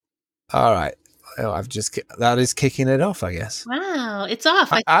All right. Well, that is kicking it off, I guess. Wow, it's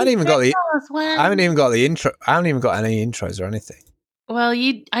off. I haven't even got the intro. I haven't even got any intros or anything. Well,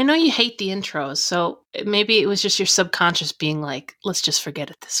 I know you hate the intros, so maybe it was just your subconscious being like, let's just forget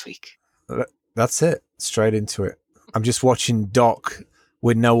it this week. That's it. Straight into it. I'm just watching Doc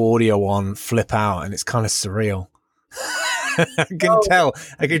with no audio on flip out, and it's kind of surreal. I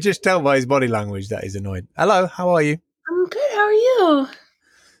can just tell by his body language that he's annoyed. Hello, how are you? I'm good. How are you?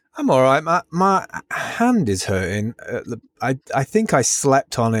 I'm all right. My hand is hurting. I think I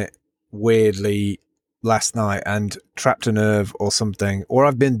slept on it weirdly last night and trapped a nerve or something, or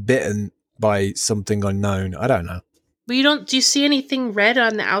I've been bitten by something unknown. I don't know. But do you see anything red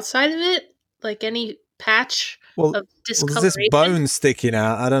on the outside of it? Like any patch of discoloration? Well, there's this bone sticking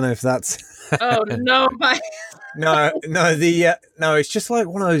out. I don't know if that's... Oh, no. No, it's just like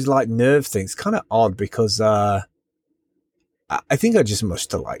one of those like nerve things. Kind of odd because I think I just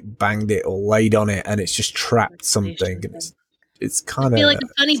must have like banged it or laid on it and it's just trapped something. And it's kind of... feel like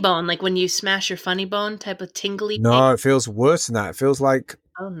a funny bone, like when you smash your funny bone type of tingly No, pain. It feels worse than that. It feels like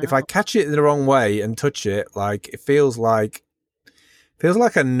if I catch it the wrong way and touch it, like it feels like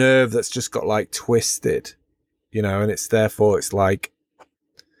a nerve that's just got like twisted, and it's like,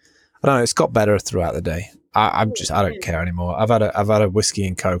 I don't know, it's got better throughout the day. I don't care anymore. I've had a whiskey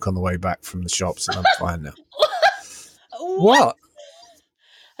and Coke on the way back from the shops and I'm fine now. What?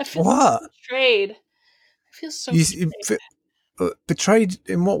 I feel so betrayed. I feel so betrayed. Betrayed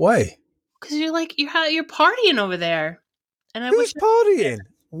in what way? Because you're partying over there. And Who's partying?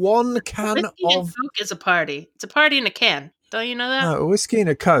 One can of Coke is a party. It's a party in a can. Don't you know that? No, a whiskey and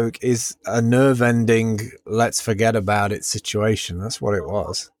a Coke is a nerve-ending, let's forget about it situation. That's what it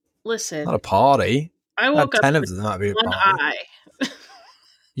was. Listen. Not a party. I woke up 10 of them, that'd be a one party. eye.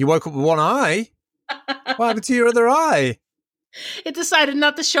 You woke up with one eye? What happened to your other eye? It decided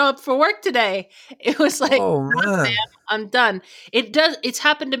not to show up for work today. It was like, oh, man. I'm done. It's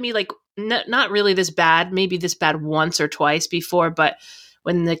happened to me like not really this bad, maybe this bad once or twice before, but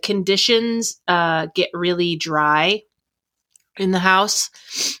when the conditions get really dry in the house,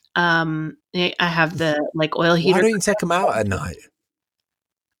 I have the like oil heater. Why don't you take them out at night?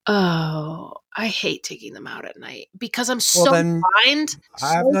 Oh, I hate taking them out at night because I'm so blind.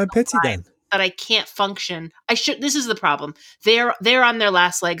 I have no pity then. That I can't function. This is the problem. They're on their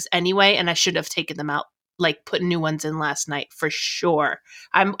last legs anyway, and I should have taken them out, like put new ones in last night for sure.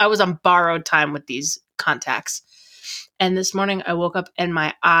 I was on borrowed time with these contacts. And this morning I woke up and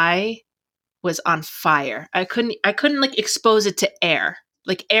my eye was on fire. I couldn't like expose it to air.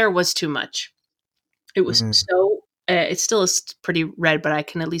 Like air was too much. It was so it still is pretty red, but I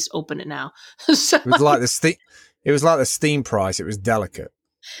can at least open it now. So, it was like the steam price. It was delicate.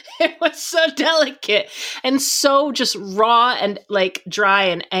 It was so delicate and so just raw and like dry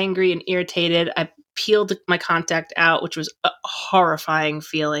and angry and irritated. I peeled my contact out, which was a horrifying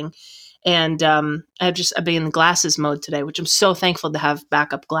feeling. And I've been in glasses mode today, which I'm so thankful to have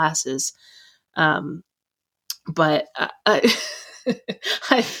backup glasses. But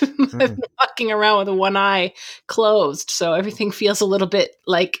I've been walking around with one eye closed, so everything feels a little bit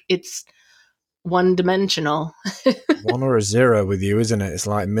like it's one-dimensional. 1 or a 0 with you, isn't it? It's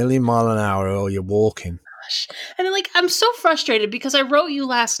like a million mile an hour or you're walking. And I'm so frustrated because I wrote you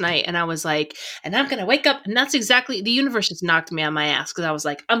last night and I was like, and I'm going to wake up. And that's exactly, the universe just knocked me on my ass because I was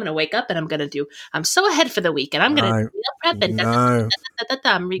like, I'm going to wake up and I'm so ahead for the week and I'm going to meal prep and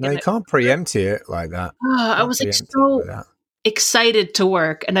you can't preempt it like that. I was like so excited to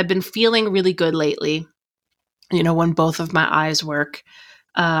work and I've been feeling really good lately, when both of my eyes work.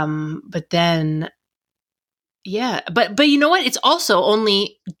 But then, but you know what? It's also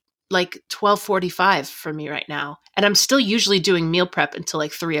only like 12:45 for me right now. And I'm still usually doing meal prep until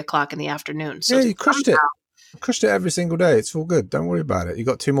like 3:00 in the afternoon. So yeah, you crushed it. Crushed it every single day. It's all good. Don't worry about it. You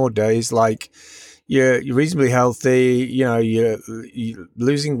got 2 more days. Like you're reasonably healthy. You're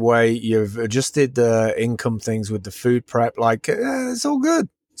losing weight. You've adjusted the income things with the food prep. Like it's all good.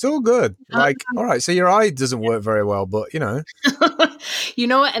 It's all good. Like, all right, so your eye doesn't work very well, but You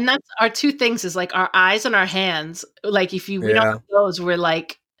know what? And that's our 2 things is like our eyes and our hands. Like if we don't have those, we're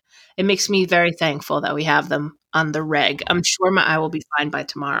like, it makes me very thankful that we have them on the reg. I'm sure my eye will be fine by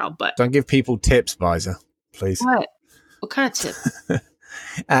tomorrow, but don't give people tips, Biza, please. What kind of tip?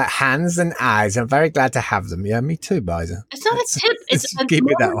 Hands and eyes. I'm very glad to have them. Yeah, me too, Biza. It's not a tip. It's keep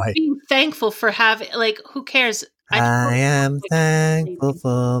it that way. Being thankful for having, like, who cares? I am thankful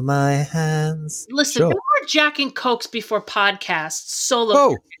for my hands. Listen, we were jacking Cokes before podcasts. Solo.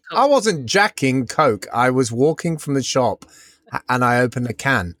 Oh, I wasn't jacking Coke. I was walking from the shop and I opened a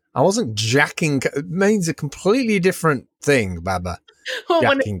can. I wasn't jacking. It means a completely different thing, Baba. Well,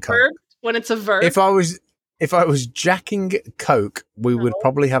 jacking Coke. when it's a verb. If I was jacking Coke, we would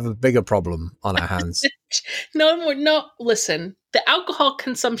probably have a bigger problem on our hands. No. Listen, the alcohol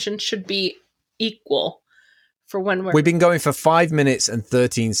consumption should be equal for when We've been going for 5 minutes and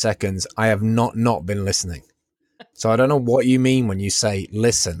 13 seconds. I have not been listening. So I don't know what you mean when you say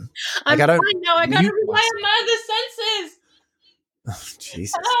listen. I'm fine now. I gotta rely on my other senses. Oh,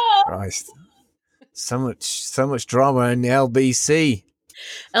 Jesus Christ. So much drama in the LBC.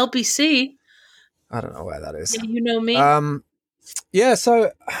 LBC? I don't know where that is. Yeah, you know me. Yeah,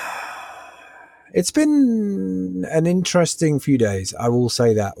 so it's been an interesting few days. I will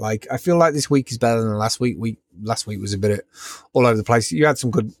say that. Like, I feel like this week is better than last week. Last week was a bit all over the place. You had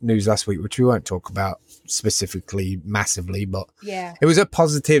some good news last week, which we won't talk about specifically massively, but yeah, it was a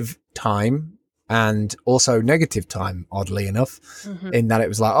positive time and also negative time, oddly enough, in that it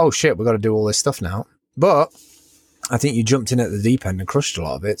was like, oh shit, we've got to do all this stuff now. But I think you jumped in at the deep end and crushed a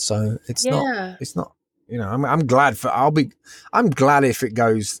lot of it. So it's not, you know, I'm glad I'm glad if it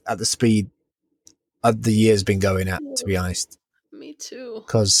goes at the speed the year's been going at, to be honest. Me too.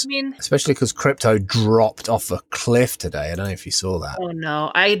 Because, especially because crypto dropped off a cliff today. I don't know if you saw that. Oh no,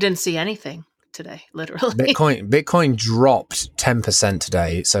 I didn't see anything today, literally. Bitcoin dropped 10%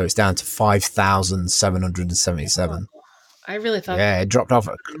 today, so it's down to 5,777. I really thought. Yeah, it dropped off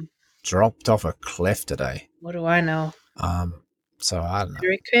a cliff today. What do I know? So I don't know.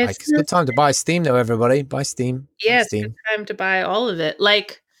 Like, it's a good time to buy Steam, though. Everybody, buy Steam. Yeah, it's a good time to buy all of it.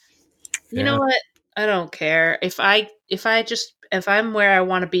 Like, you know what? I don't care if I'm where I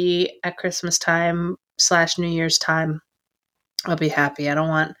want to be at Christmas time / New Year's time. I'll be happy. I don't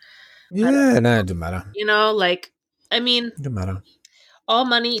want. Yeah, no, it doesn't matter. You know, like, I mean, it doesn't matter. All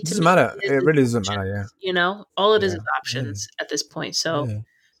money to doesn't matter. It really doesn't matter. Yeah, you know, all it is options at this point. So,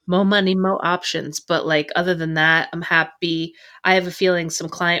 more money, more options. But like, other than that, I'm happy. I have a feeling some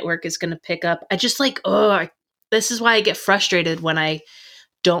client work is going to pick up. I just like, this is why I get frustrated when I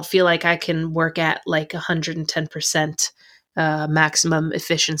don't feel like I can work at like 110% maximum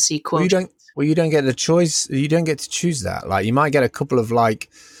efficiency quote. You don't get the choice. You don't get to choose that. Like, you might get a couple of like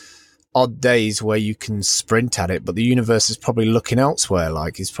odd days where you can sprint at it, but the universe is probably looking elsewhere.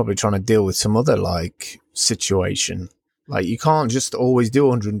 Like, it's probably trying to deal with some other like situation. Like, you can't just always do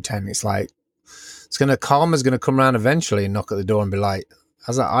 110. It's like, karma's going to come around eventually and knock at the door and be like,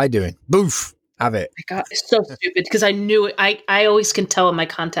 how's that eye doing? Boof. Have it. My God, it's so stupid because I knew it. I always can tell when my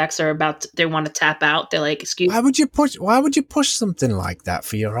contacts are they want to tap out. They're like, excuse me. Why would you push something like that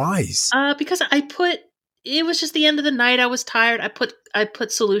for your eyes? Because it was just the end of the night. I was tired. I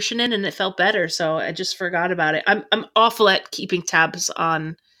put solution in and it felt better. So I just forgot about it. I'm awful at keeping tabs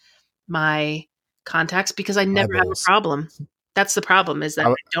on my contacts because I never have a problem. That's the problem, is that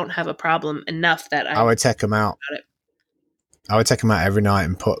I don't have a problem enough that I would take them out. I would take them out every night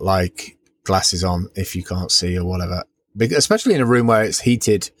and put like glasses on if you can't see or whatever, especially in a room where it's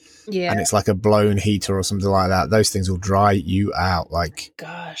heated and it's like a blown heater or something like that. Those things will dry you out. Like,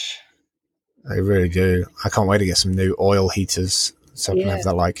 gosh, they really do. I can't wait to get some new oil heaters so I can have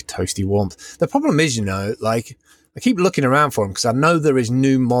that like toasty warmth. The problem is, you know, like, I keep looking around for them because I know there is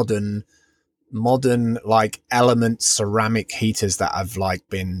new modern like element ceramic heaters that have like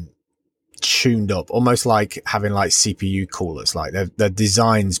been tuned up, almost like having like CPU coolers. Like, their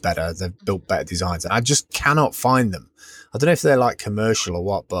design's better, they've built better designs, and I just cannot find them. I don't know if they're like commercial or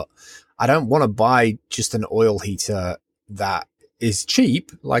what, but I don't want to buy just an oil heater that is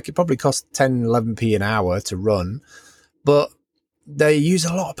cheap. Like, it probably costs 10-11p an hour to run, but they use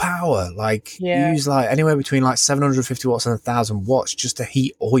a lot of power. Like, you use like anywhere between like 750 watts and 1,000 watts just to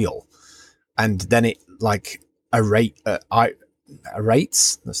heat oil, and then it like aerates.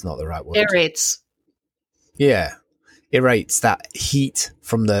 That's not the right word. Aerates. Yeah, aerates that heat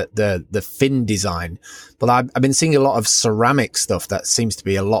from the fin design. But I've been seeing a lot of ceramic stuff that seems to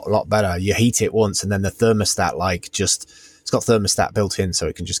be a lot better. You heat it once, and then the thermostat it's got thermostat built in, so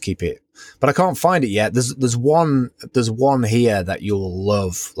it can just keep it. But I can't find it yet. There's one here that you'll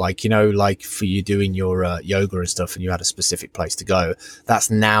love. Like, you know, like for you doing your yoga and stuff, and you had a specific place to go. That's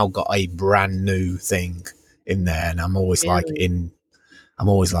now got a brand new thing in there, and I'm always like,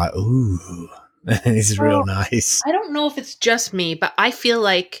 ooh, it's real nice. I don't know if it's just me, but I feel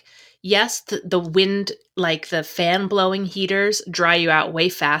like, yes, the wind, like the fan blowing heaters dry you out way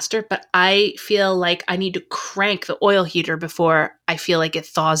faster, but I feel like I need to crank the oil heater before I feel like it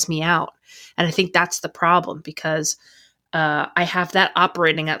thaws me out. And I think that's the problem, because I have that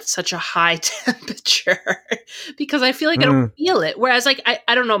operating at such a high temperature because I feel like I don't feel it. Whereas, like,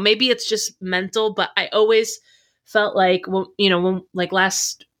 I don't know, maybe it's just mental, but I always felt like, well, you know, when like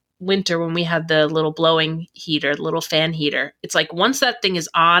last winter when we had the little blowing heater, the little fan heater. It's like once that thing is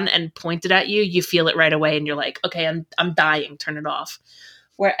on and pointed at you, you feel it right away and you're like, okay, I'm dying, turn it off.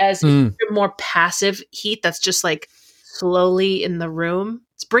 Whereas if you're more passive heat that's just like slowly in the room,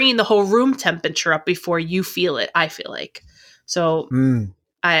 it's bringing the whole room temperature up before you feel it, I feel like. So winter's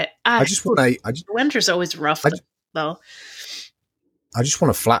always rough though. I just want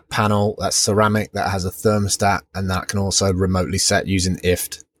a flat panel that's ceramic that has a thermostat and that can also remotely set using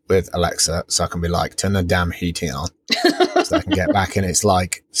IFT with Alexa, so I can be like, turn the damn heating on, so I can get back and it's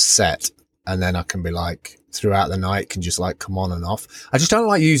like set, and then I can be like throughout the night can just like come on and off. I just don't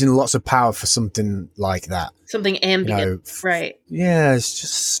like using lots of power for something like that. Something ambient, right? Yeah, it's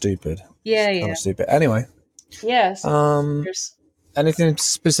just stupid. Yeah, kind of stupid. Anyway, yes. Anything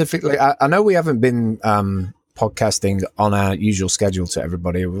specifically? I know we haven't been podcasting on our usual schedule to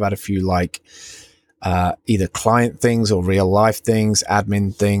everybody. We've had a few like either client things or real life things,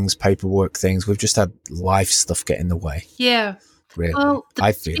 admin things, paperwork things. We've just had life stuff get in the way. Yeah. Really. Well,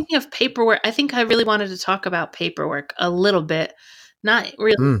 speaking of paperwork, I think I really wanted to talk about paperwork a little bit. Not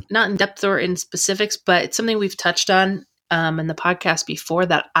really, not in depth or in specifics, but it's something we've touched on in the podcast before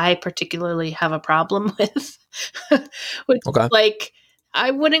that I particularly have a problem with. Which, like,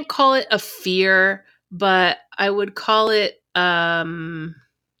 I wouldn't call it a fear, but I would call it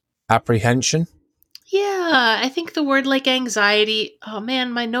apprehension. Yeah, I think the word like anxiety. Oh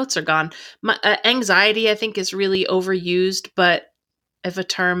man, my notes are gone. My anxiety, I think, is really overused, but of a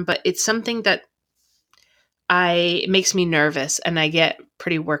term. But it's something that it makes me nervous, and I get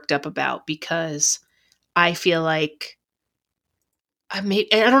pretty worked up about because I feel like I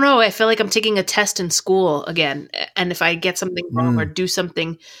don't know. I feel like I'm taking a test in school again, and if I get something wrong or do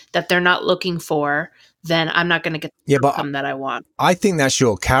something that they're not looking for, then I'm not going to get the outcome that I want. I think that's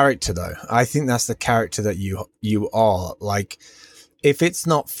your character, though. I think that's the character that you are. Like, if it's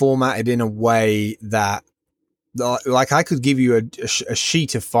not formatted in a way that, like, I could give you a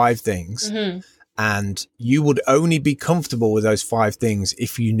sheet of 5 things, and you would only be comfortable with those 5 things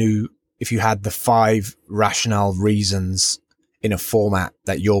if you had the 5 rationale reasons in a format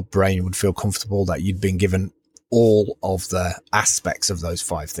that your brain would feel comfortable that you'd been given all of the aspects of those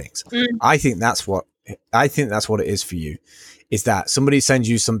 5 things. I think that's what it is for you, is that somebody sends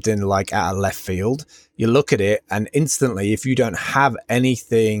you something like out of left field, you look at it and instantly, if you don't have an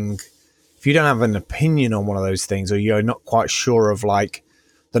opinion on one of those things, or you're not quite sure of like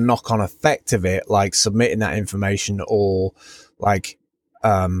the knock-on effect of it, like submitting that information or like,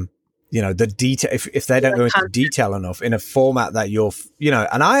 the detail, if they don't go into detail enough in a format that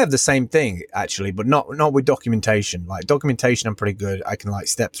and I have the same thing actually, but not with documentation. Like documentation, I'm pretty good. I can like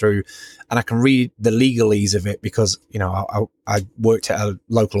step through and I can read the legalese of it because, I worked at a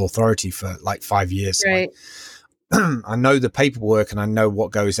local authority for like 5 years. Right. So I know the paperwork and I know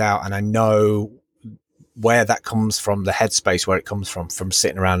what goes out and I know where that comes from, the headspace, where it comes from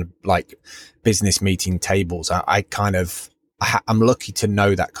sitting around like business meeting tables. I'm lucky to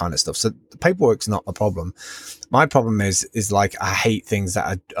know that kind of stuff. So the paperwork's not a problem. My problem is like, I hate things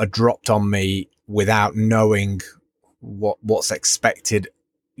that are dropped on me without knowing what's expected.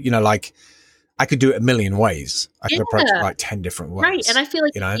 Like I could do it a million ways. I could approach it like 10 different ways. Right. And I feel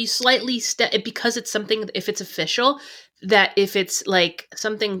like you slightly because it's something, if it's official, that if it's like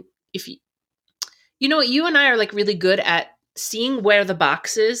something, if you and I are like really good at seeing where the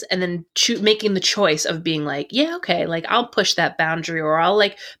box is and then making the choice of being like, yeah, okay, like I'll push that boundary or I'll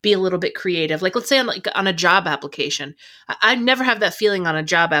like be a little bit creative. Like let's say on a job application, I never have that feeling on a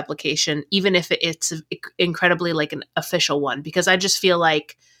job application, even if it's incredibly like an official one, because I just feel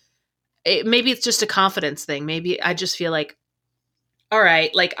like maybe it's just a confidence thing. Maybe I just feel like, all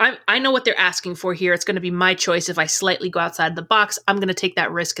right, like I know what they're asking for here. It's going to be my choice. If I slightly go outside the box, I'm going to take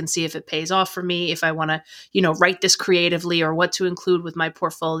that risk and see if it pays off for me. If I want to, write this creatively or what to include with my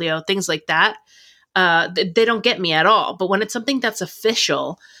portfolio, things like that. They don't get me at all. But when it's something that's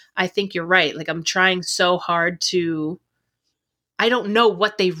official, I think you're right. Like I'm trying so hard I don't know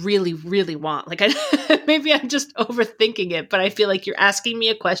what they really, really want. Like maybe I'm just overthinking it, but I feel like you're asking me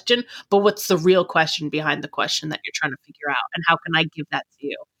a question, but what's the real question behind the question that you're trying to figure out, and how can I give that to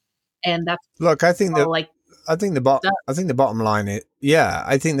you? And that's look. I think the bottom line is,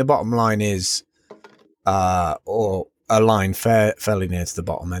 I think the bottom line is, or a line fairly near to the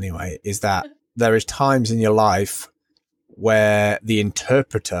bottom anyway, is that there is times in your life where the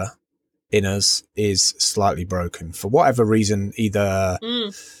interpreter in us is slightly broken for whatever reason. Either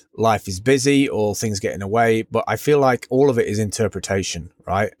life is busy or things get in the way, but I feel like all of it is interpretation,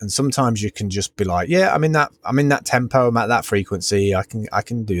 right? And sometimes you can just be like, yeah, I'm in that tempo, I'm at that frequency, I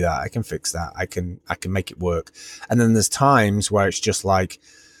can do that, I can fix that, I can make it work. And then there's times where it's just like,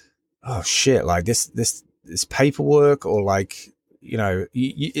 oh shit, like this paperwork, or like,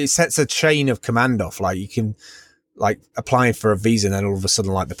 it sets a chain of command off. Like you can, like, applying for a visa, and then all of a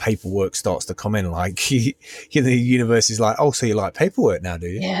sudden, like, the paperwork starts to come in. Like, the universe is like, oh, so you like paperwork now, do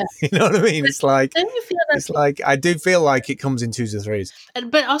you? Yeah. You know what I mean? It's like, Then you feel it's like, I do feel like it comes in 2s or 3s.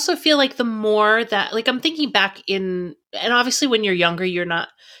 But also feel like the more that, like, I'm thinking back and obviously when you're younger, you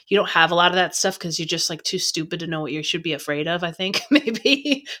don't have a lot of that stuff because you're just like too stupid to know what you should be afraid of, I think,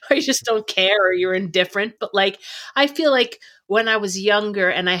 maybe, or you just don't care, or you're indifferent. But like, I feel like when I was younger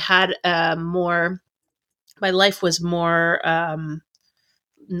and I had my life was more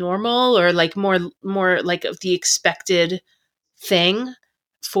normal, or like more like of the expected thing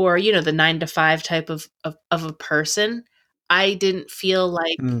for, the 9 to 5 type of a person. I didn't feel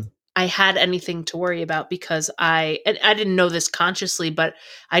like I had anything to worry about because I didn't know this consciously, but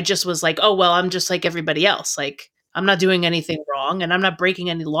I just was like, oh, well, I'm just like everybody else. Like, I'm not doing anything wrong and I'm not breaking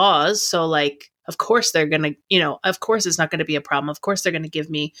any laws. So like, of course they're going to, of course it's not going to be a problem. Of course they're going to give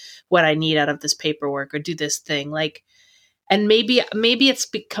me what I need out of this paperwork or do this thing. Like, and maybe it's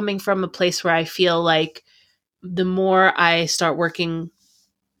coming from a place where I feel like the more I start working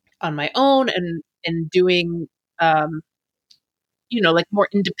on my own and doing, like more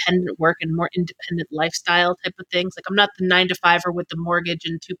independent work and more independent lifestyle type of things. Like, I'm not the 9 to 5er with the mortgage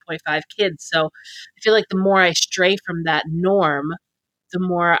and 2.5 kids. So I feel like the more I stray from that norm, the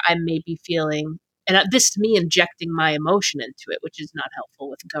more I may be feeling, and this is me injecting my emotion into it, which is not helpful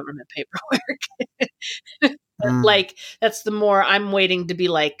with government paperwork. Like, that's the more I'm waiting to be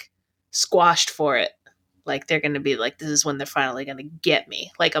like squashed for it. Like, they're going to be like, this is when they're finally going to get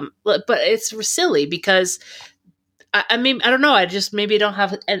me. Like, but it's silly because I mean, I don't know. I just maybe don't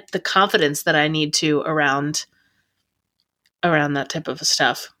have the confidence that I need to around that type of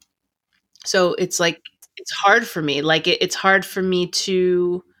stuff. So it's like, it's hard for me. Like, it's hard for me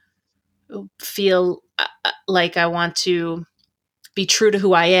to feel like I want to be true to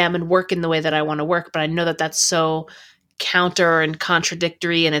who I am and work in the way that I want to work. But I know that that's so counter and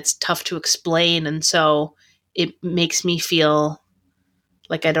contradictory, and it's tough to explain. And so it makes me feel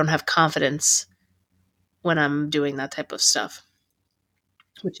like I don't have confidence when I'm doing that type of stuff,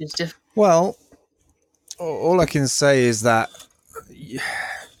 which is different. Well, all I can say is that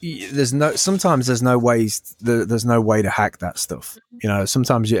sometimes there's no ways, there's no way to hack that stuff.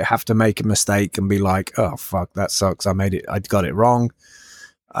 Sometimes you have to make a mistake and be like, oh fuck, that sucks. I got it wrong.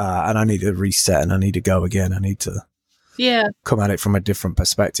 And I need to reset and I need to go again. I need to come at it from a different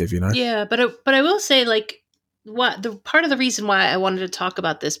perspective, Yeah. But I will say, like, what the part of the reason why I wanted to talk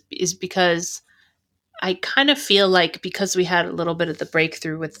about this is because I kind of feel like, because we had a little bit of the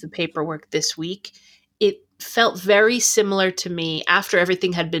breakthrough with the paperwork this week, it felt very similar to me after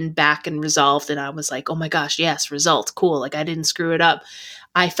everything had been back and resolved. And I was like, oh my gosh, yes, result, cool. Like, I didn't screw it up.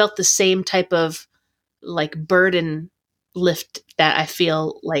 I felt the same type of like burden lift that I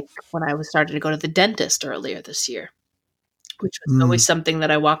feel like when I was starting to go to the dentist earlier this year, which was always something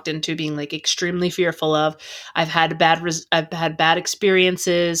that I walked into being like extremely fearful of. I've had bad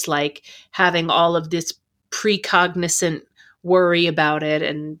experiences, like having all of this precognizant worry about it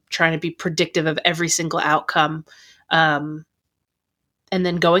and trying to be predictive of every single outcome. And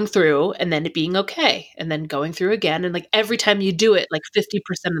then going through and then it being okay. And then going through again. And like every time you do it, like 50%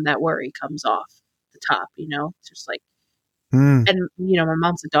 of that worry comes off the top, It's just like, and, my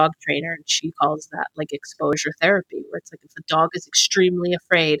mom's a dog trainer and she calls that like exposure therapy, where it's like, if the dog is extremely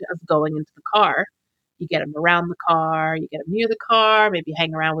afraid of going into the car, you get him around the car, you get him near the car, maybe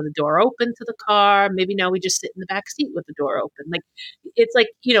hang around with the door open to the car. Maybe now we just sit in the back seat with the door open. Like, it's like,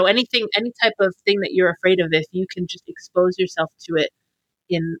 anything, any type of thing that you're afraid of, if you can just expose yourself to it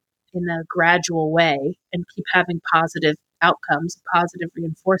in a gradual way and keep having positive outcomes, positive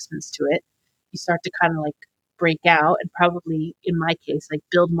reinforcements to it, you start to kind of like break out and probably, in my case, like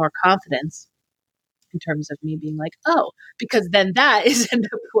build more confidence in terms of me being like, oh, because then that is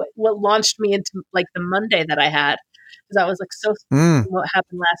what launched me into like the Monday that I had. Because I was like so what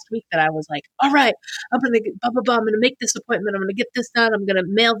happened last week that I was like, all right, I'm going to blah, blah, blah. I'm going to make this appointment. I'm going to get this done. I'm going to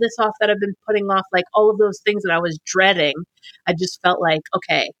mail this off that I've been putting off, like all of those things that I was dreading. I just felt like,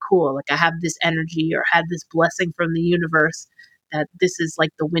 okay, cool. Like, I have this energy or had this blessing from the universe that this is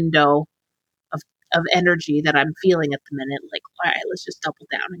like the window of energy that I'm feeling at the minute. Like, all right, let's just double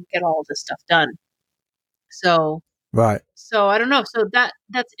down and get all this stuff done. So, right. So I don't know. So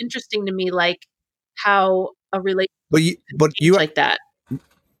that's interesting to me, like how a relationship like that.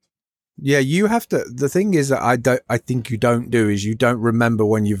 Yeah, you have to. The thing is that I think you don't do is you don't remember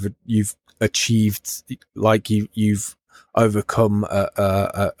when you've achieved, like you've overcome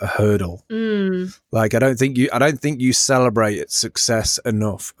a hurdle. Like I don't think you celebrate success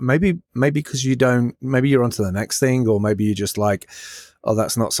enough. Maybe because you don't. Maybe you're onto the next thing, or maybe you're just like, oh,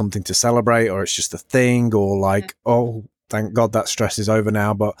 that's not something to celebrate, or it's just a thing, or like, oh, thank God that stress is over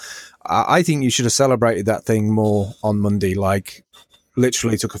now. But I think you should have celebrated that thing more on Monday. Like,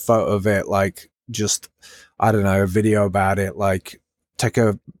 literally took a photo of it. Like, just, I don't know, a video about it. Like, take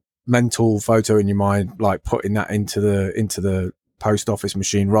a mental photo in your mind, like putting that into the post office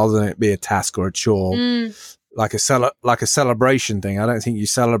machine rather than it be a task or a chore. Like a celebration thing. I don't think you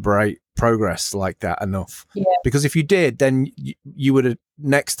celebrate progress like that enough. Yeah. Because if you did, then you would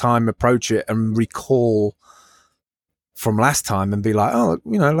next time approach it and recall from last time and be like, oh,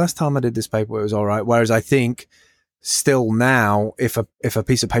 you know, last time I did this paperwork, it was all right. Whereas I think still now, if a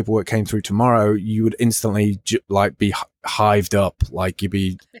piece of paperwork came through tomorrow, you would instantly like be hived up, like you'd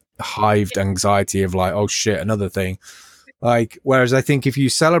be hived anxiety of like, oh shit, another thing. Like, whereas I think if you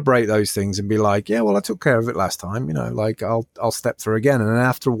celebrate those things and be like, yeah, well, I took care of it last time, you know, like I'll step through again. And then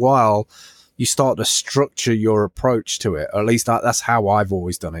after a while, you start to structure your approach to it. Or at least that's how I've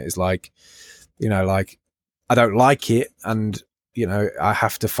always done it. Is like, you know, like I don't like it, and you know, I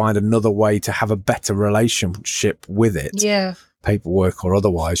have to find another way to have a better relationship with it. Yeah, paperwork or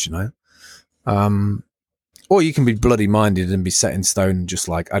otherwise, you know. Or you can be bloody minded and be set in stone and just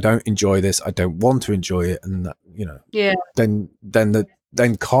like, I don't enjoy this, I don't want to enjoy it, and that, you know, yeah. Then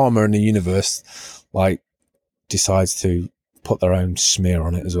karma and the universe like decides to put their own smear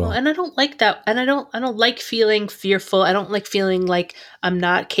on it as well. And I don't like that. And I don't like feeling fearful. I don't like feeling like I'm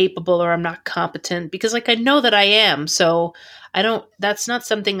not capable or I'm not competent, because like I know that I am. So that's not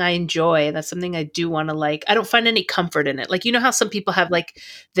something I enjoy. That's something I do want to like. I don't find any comfort in it. Like, you know how some people have like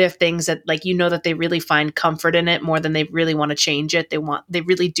their things that like, you know, that they really find comfort in it more than they really want to change it. They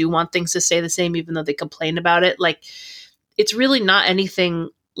really do want things to stay the same, even though they complain about it. Like, it's really not anything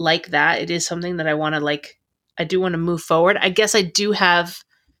like that. It is something that I want to like, I do want to move forward. I guess I do have,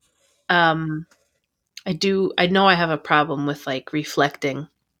 I know I have a problem with like reflecting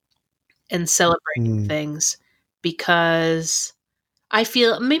and celebrating things, because I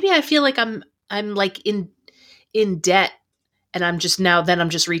feel like I'm like in debt, and I'm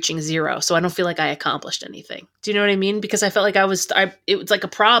just reaching zero. So I don't feel like I accomplished anything. Do you know what I mean? Because I felt like it was like a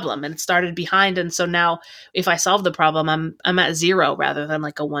problem and it started behind. And so now if I solve the problem, I'm at zero rather than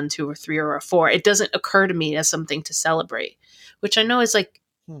like a 1, 2, or 3, or a 4. It doesn't occur to me as something to celebrate, which I know is like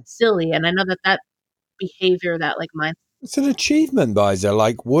silly. And I know that behavior, that like mine. It's an achievement, Bizer,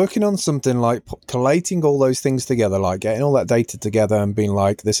 like working on something, like collating all those things together, like getting all that data together and being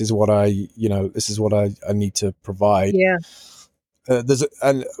like, this is what I need to provide. Yeah.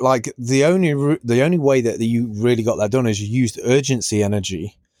 The only way that you really got that done is you used urgency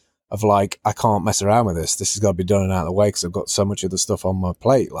energy of like, I can't mess around with this. This has got to be done and out of the way because I've got so much other stuff on my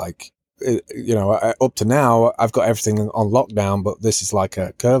plate. Like, you know, up to now, I've got everything on lockdown, but this is like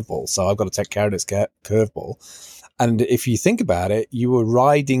a curveball. So I've got to take care of this curveball. And if you think about it, you were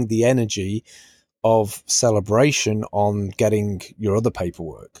riding the energy of celebration on getting your other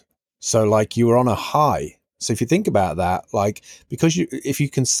paperwork. So like you were on a high. So if you think about that, like, because if you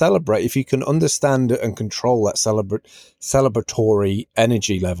can celebrate, if you can understand and control that celebratory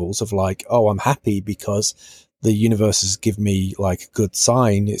energy levels of like, oh, I'm happy because the universe has given me like a good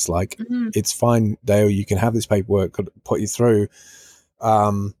sign. It's like, it's fine, Dale, you can have this paperwork, could put you through.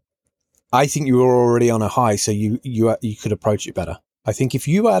 I think you were already on a high, so you could approach it better. I think if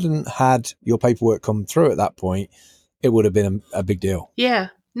you hadn't had your paperwork come through at that point, it would have been a big deal. Yeah.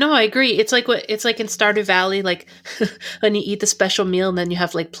 No, I agree. It's like in Stardew Valley, like when you eat the special meal and then you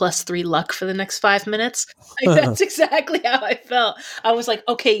have like +3 luck for the next 5 minutes. Like, that's exactly how I felt. I was like,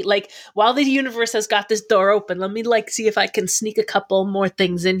 okay, like while the universe has got this door open, let me like see if I can sneak a couple more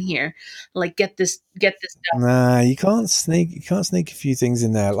things in here, like get this done. Nah, you can't sneak a few things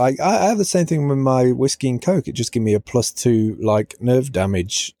in there. Like I have the same thing with my whiskey and Coke. It just give me a +2 like nerve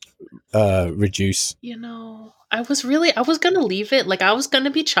damage reduce. You know, I was going to leave it. Like I was going to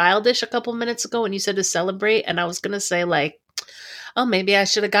be childish a couple minutes ago when you said to celebrate, and I was going to say like, oh, maybe I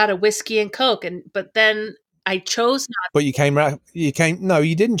should have got a whiskey and Coke, but then I chose not. But no,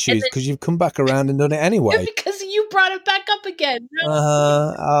 you didn't choose, because you've come back around and done it anyway. Because you brought it back up again. No.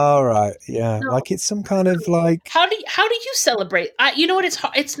 All right. Yeah. No. Like it's some kind of like. How do you celebrate? You know what?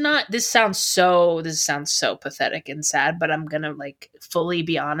 It's not. This sounds so pathetic and sad, but I'm gonna like fully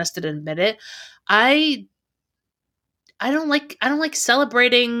be honest and admit it. I don't like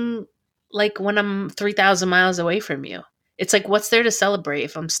celebrating like when I'm 3,000 miles away from you. It's like, what's there to celebrate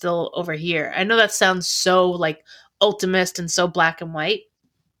if I'm still over here? I know that sounds so like ultimist and so black and white,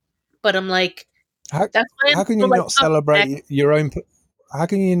 but I'm like, How can you not celebrate your own? How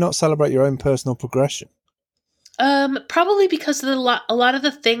can you not celebrate your own personal progression? Probably because a lot of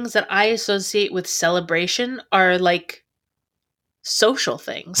the things that I associate with celebration are like social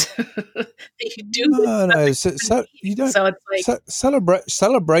things that you do. No. So you don't. So it's like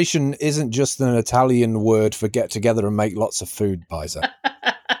celebration isn't just an Italian word for get together and make lots of food, Pisa.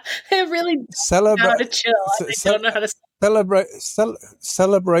 it really don't know how to chill. I don't know how to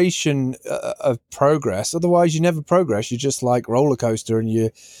celebration of progress. Otherwise, you never progress. You're just like roller coaster, and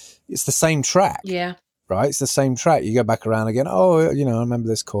it's the same track. Yeah. Right. It's the same track. You go back around again. Oh, I remember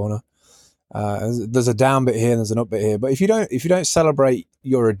this corner. There's a down bit here and there's an up bit here. But if you don't celebrate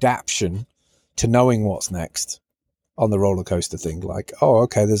your adaptation to knowing what's next on the roller coaster thing, like, oh,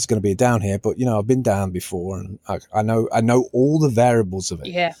 okay, there's going to be a down here, but I've been down before and I know all the variables of it.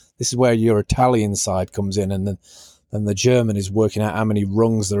 Yeah. This is where your Italian side comes in, and then the German is working out how many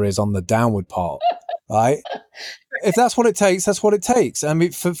rungs there is on the downward part. Right. If that's what it takes, that's what it takes. I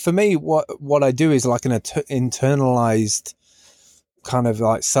mean, for me, what I do is like an internalized kind of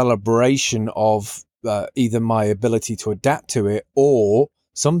like celebration of either my ability to adapt to it, or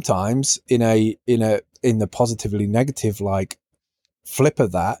sometimes in the positively negative like flip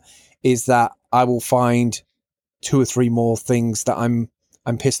of that is that I will find 2 or 3 more things that I'm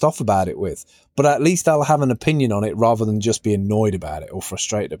pissed off about it with, but at least I'll have an opinion on it rather than just be annoyed about it or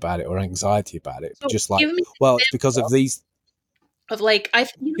frustrated about it or anxiety about it. So just like, well, it's because of these. Of like,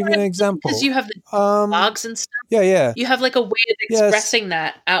 give me an example, because you have the blogs and stuff. Yeah. You have like a way of expressing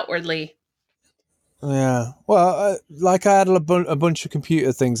that outwardly. Yeah. Well, like I had a bunch of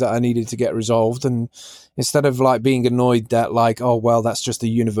computer things that I needed to get resolved, and instead of like being annoyed that like, oh well, that's just the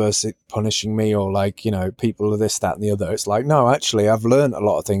universe punishing me, or like people are this, that, and the other. It's like, no, actually, I've learned a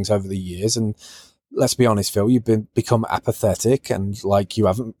lot of things over the years, and let's be honest, Phil, you've become apathetic, and like you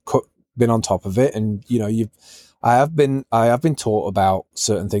haven't been on top of it, and I have been taught about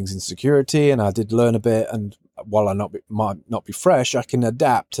certain things in security, and I did learn a bit, and while I might not be fresh, I can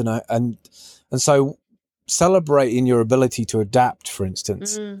adapt, and so celebrating your ability to adapt, for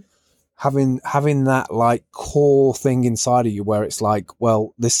instance, having that like core thing inside of you where it's like,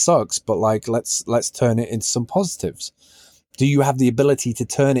 well, this sucks, but like let's turn it into some positives. Do you have the ability to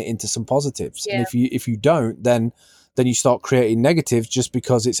turn it into some positives? Yeah. And if you don't, then you start creating negatives just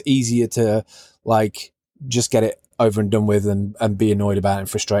because it's easier to like just get it over and done with and be annoyed about it and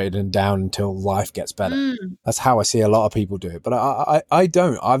frustrated and down until life gets better. That's how I see a lot of people do it. But I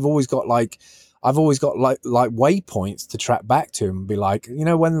don't. I've always got like waypoints to track back to and be like,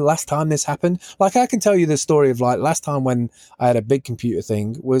 when the last time this happened, like I can tell you the story of like last time when I had a big computer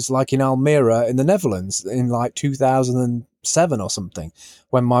thing was like in Almere in the Netherlands in like 2007 or something,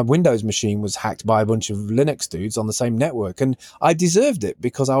 when my Windows machine was hacked by a bunch of Linux dudes on the same network. And I deserved it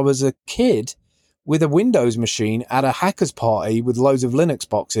because I was a kid with a Windows machine at a hackers party with loads of Linux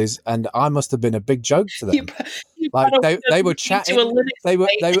boxes, and I must have been a big joke to them. Like they were chatting, they were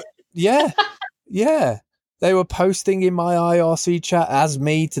yeah. They were posting in my IRC chat as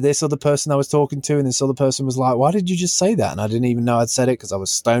me to this other person I was talking to, and this other person was like, "Why did you just say that?" And I didn't even know I'd said it because I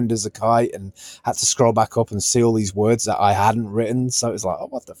was stoned as a kite and had to scroll back up and see all these words that I hadn't written. So it was like, "Oh,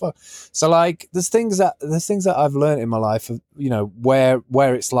 what the fuck?" So like, there's things that I've learned in my life, where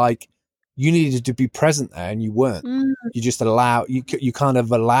it's like, you needed to be present there and you weren't. You just you kind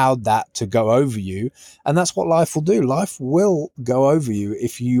of allowed that to go over you. And that's what life will do. Life will go over you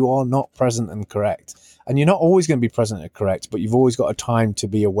if you are not present and correct. And you're not always going to be present and correct, but you've always got a time to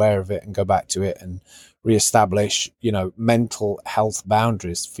be aware of it and go back to it and reestablish, mental health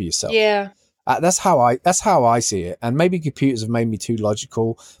boundaries for yourself. Yeah. That's how I see it. And maybe computers have made me too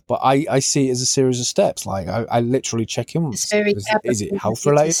logical, but I see it as a series of steps. Like I literally check in. Is it health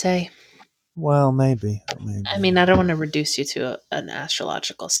related? Say. Well, maybe. I mean, I don't want to reduce you to an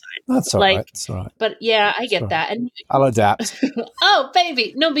astrological sign. That's all right. That's all right. But yeah, I get that. And I'll adapt. Oh,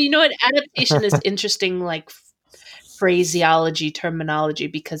 baby. No, but you know what? Adaptation is interesting, like phraseology, terminology,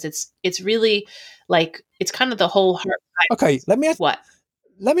 because it's really like, it's kind of the whole heart. Okay, let me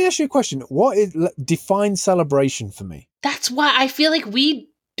ask you a question. What define celebration for me? That's why I feel like we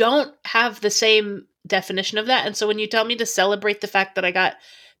don't have the same definition of that. And so when you tell me to celebrate the fact that I got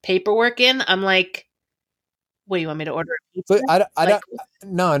paperwork in, I'm like, what do you want me to order a pizza? But I don't.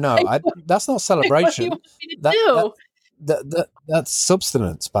 No, that's not celebration. What do you want me to do? That's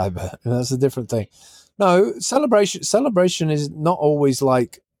substance, baby. That's a different thing. No, celebration is not always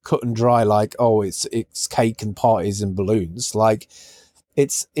like cut and dry. Like, oh, it's cake and parties and balloons. Like,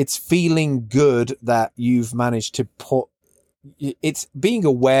 it's feeling good that you've managed to put. It's being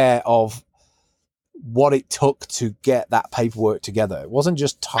aware of what it took to get that paperwork together. It wasn't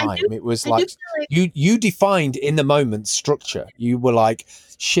just time. It was like you defined in the moment structure. You were like,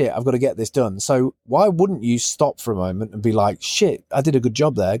 shit, I've got to get this done. So why wouldn't you stop for a moment and be like, shit, I did a good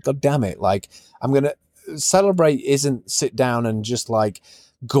job there. God damn it. Like, I'm going to celebrate isn't sit down and just like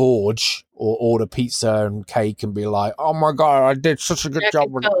gorge or order pizza and cake and be like, oh my God, I did such a good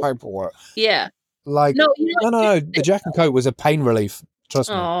job with the paperwork. Yeah. Like, no. The Jack and Coke was a pain relief. Trust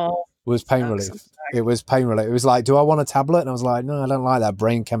me. It was pain relief. It was pain relief. It was like, do I want a tablet? And I was like, no, I don't like that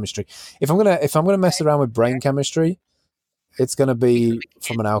brain chemistry. If I'm gonna mess around with brain chemistry, it's gonna be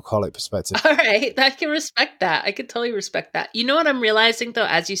from an alcoholic perspective. All right, I can respect that. I can totally respect that. You know what I'm realizing though,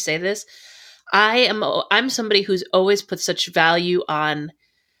 as you say this, I'm somebody who's always put such value on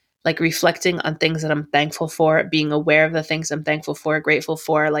like reflecting on things that I'm thankful for, being aware of the things I'm thankful for, grateful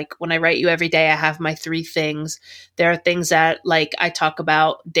for. Like when I write you every day, I have my 3 things. There are things that like I talk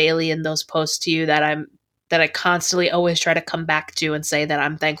about daily in those posts to you that I constantly always try to come back to and say that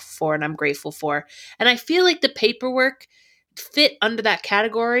I'm thankful for and I'm grateful for. And I feel like the paperwork fit under that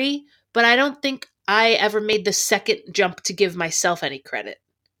category, but I don't think I ever made the second jump to give myself any credit.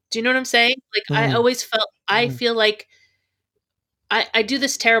 Do you know what I'm saying? Like I always felt, I feel like I do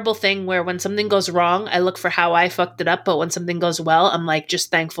this terrible thing where when something goes wrong, I look for how I fucked it up. But when something goes well, I'm like,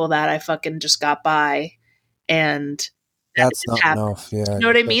 just thankful that I fucking just got by. And that's not enough. Yeah. You know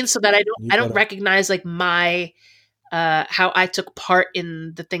what I mean? So that I don't recognize like my, how I took part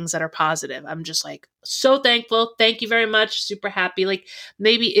in the things that are positive. I'm just like, so thankful. Thank you very much. Super happy. Like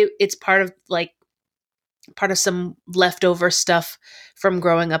maybe it's part of some leftover stuff from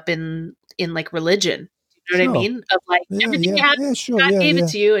growing up in like religion. You know what I mean? Of like everything you have, God gave it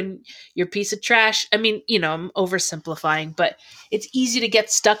to you and you're a piece of trash. I mean, you know, I'm oversimplifying, but it's easy to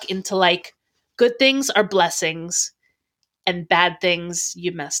get stuck into like good things are blessings and bad things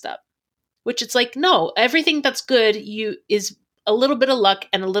you messed up. Which it's like, no, everything that's good is a little bit of luck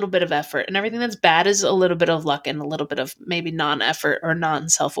and a little bit of effort. And everything that's bad is a little bit of luck and a little bit of maybe non-effort or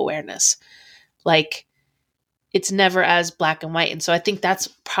non-self-awareness. Like it's never as black and white. And so I think that's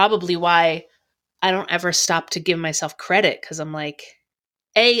probably why I don't ever stop to give myself credit because I'm like,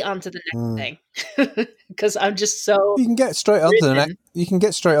 onto the next thing. Because I'm just so you can get straight onto the next. You can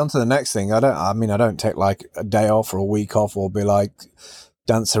get straight onto the next thing. I don't take like a day off or a week off or be like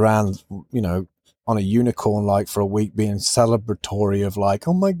dance around, you know, on a unicorn like for a week, being celebratory of like,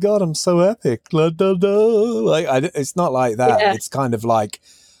 oh my God, I'm so epic. Da, da, da. Like it's not like that. Yeah. It's kind of like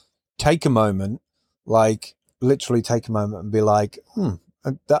take a moment, like literally take a moment and be like,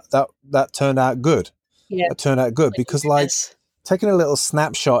 that turned out good. Yeah. That turned out good because like taking a little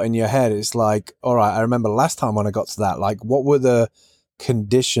snapshot in your head, it's like, all right, I remember last time when I got to that, like what were the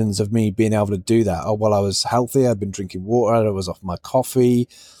conditions of me being able to do that? Oh, well, I was healthy. I'd been drinking water. I was off my coffee.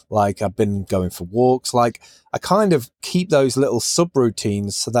 Like I've been going for walks. Like I kind of keep those little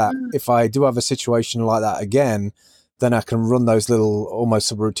subroutines so that if I do have a situation like that again, then I can run those little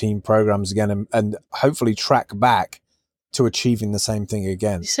almost subroutine programs again and hopefully track back to achieving the same thing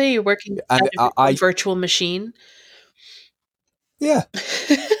again. You say you're working on a virtual machine? Yeah.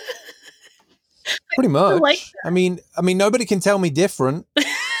 Pretty much. I mean, nobody can tell me different.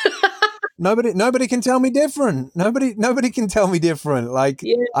 Nobody can tell me different. Nobody can tell me different. Like,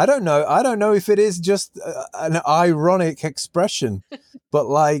 I don't know if it is just an ironic expression, but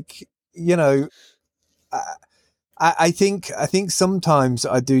like, you know, I think sometimes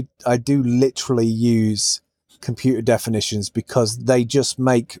I do literally use computer definitions because they just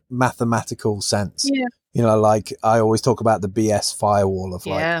make mathematical sense. Yeah. You know, like I always talk about the BS firewall of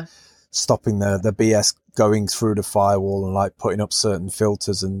like stopping the BS going through the firewall and like putting up certain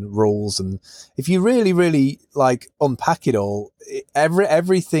filters and rules. And if you really, really like unpack it all,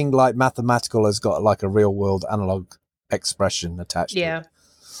 everything like mathematical has got like a real world analog expression attached to it.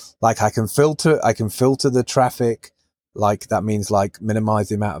 Like I can filter the traffic. Like that means like minimize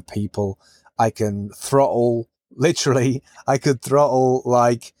the amount of people. I can throttle, literally, I could throttle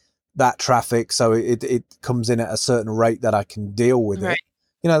like that traffic so it comes in at a certain rate that I can deal with it.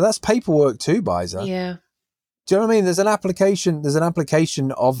 You know, that's paperwork too, Biza. Yeah. Do you know what I mean? There's an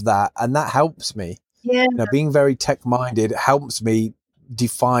application of that, and that helps me. Yeah. You know, being very tech-minded helps me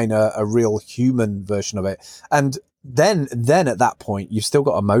define a real human version of it. And then at that point, you've still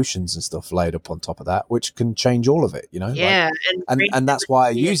got emotions and stuff laid up on top of that, which can change all of it, you know? Yeah. Like, and that's why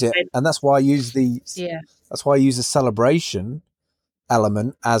I use it. And that's why I use that's why I use the celebration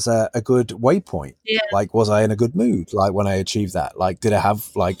element as a good waypoint. Yeah. Like, was I in a good mood? Like when I achieved that, like, did I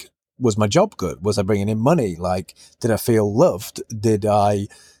have like, was my job good? Was I bringing in money? Like, did I feel loved? Did I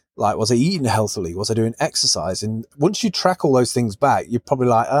Like, was I eating healthily? Was I doing exercise? And once you track all those things back, you're probably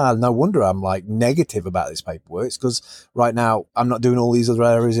like, no wonder I'm like negative about this paperwork. It's because right now I'm not doing all these other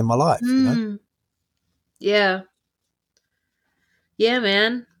areas in my life, you know? Yeah. Yeah,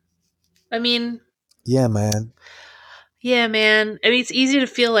 man. I mean, yeah, man. I mean, it's easy to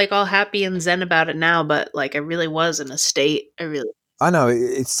feel like all happy and zen about it now, but like I really was in a state. I know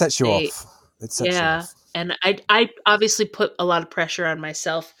it sets you off. It sets you off. And I obviously put a lot of pressure on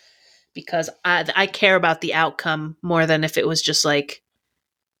myself because I care about the outcome more than if it was just like,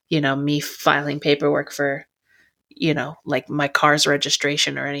 me filing paperwork for, like my car's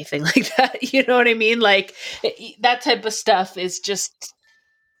registration or anything like that. You know what I mean? Like that type of stuff is just,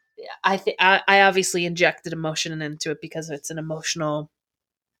 I obviously injected emotion into it because it's an emotional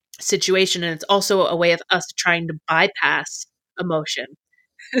situation. And it's also a way of us trying to bypass emotion.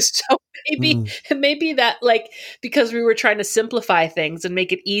 So maybe that, like, because we were trying to simplify things and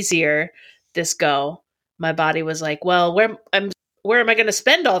make it easier this go, my body was like, well, where am I going to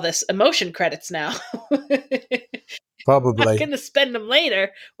spend all this emotion credits now? Probably. I'm going to spend them later.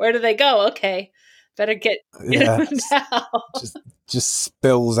 Where do they go? Okay. Better get now. Just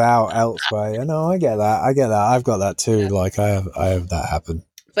spills out elsewhere. I get that. I've got that too. Yeah. Like I have that happen.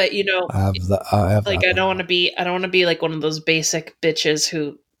 But I don't want to be like one of those basic bitches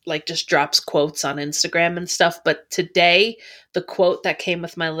who like just drops quotes on Instagram and stuff. But today, the quote that came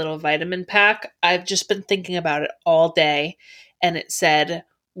with my little vitamin pack, I've just been thinking about it all day. And it said,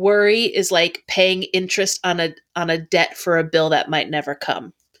 worry is like paying interest on a debt for a bill that might never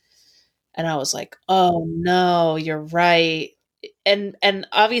come. And I was like, oh no, you're right. And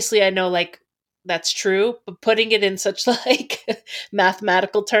obviously I know like that's true, but putting it in such like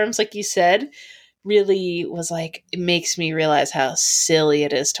mathematical terms, like you said, really was like, it makes me realize how silly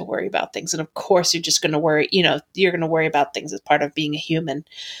it is to worry about things. And of course you're just going to worry, you're going to worry about things as part of being a human,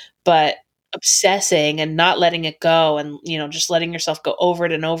 but obsessing and not letting it go and, just letting yourself go over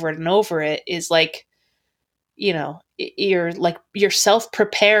it and over it and over it is like, you're self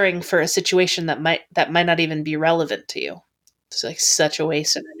preparing for a situation that might not even be relevant to you. It's like such a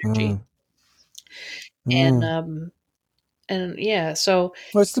waste of energy. And yeah, so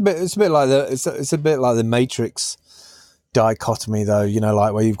well, it's a bit like the Matrix dichotomy, though.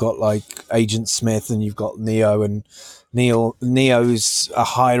 Like where you've got like Agent Smith and you've got Neo, and Neo's a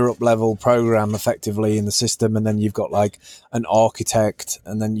higher up level program effectively in the system, and then you've got like an architect,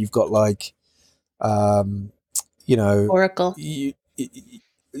 and then you've got like Oracle.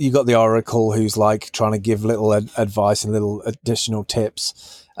 You got the Oracle who's like trying to give little advice and little additional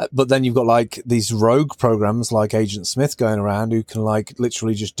tips. But then you've got like these rogue programs like Agent Smith going around who can like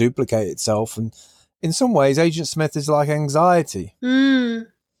literally just duplicate itself. And in some ways, Agent Smith is like anxiety.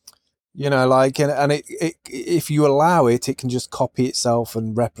 Like, and it if you allow it, it can just copy itself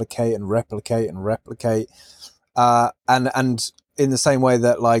and replicate and replicate and replicate. And in the same way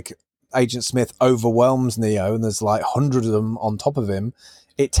that like Agent Smith overwhelms Neo and there's like 100 of them on top of him,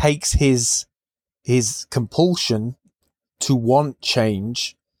 it takes his compulsion to want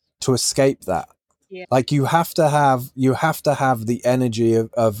change to escape that. Yeah. Like you have to have the energy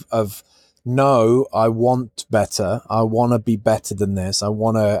of no, I want better. I want to be better than this. I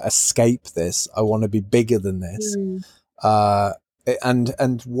want to escape this. I want to be bigger than this.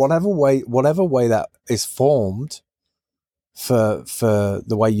 And whatever way that is formed for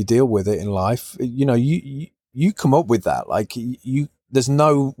the way you deal with it in life, you come up with that. Like there's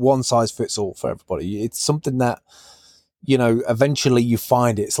no one size fits all for everybody. It's something that, eventually you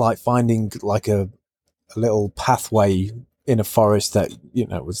find. It's like finding like a little pathway in a forest that,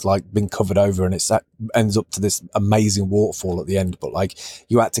 was like been covered over, and that ends up to this amazing waterfall at the end. But like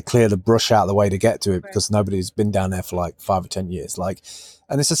you had to clear the brush out of the way to get to it because nobody's been down there for like 5 or 10 years. Like,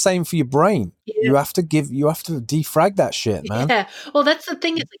 and it's the same for your brain. Yeah. You have to defrag that shit, man. Yeah. Well, that's the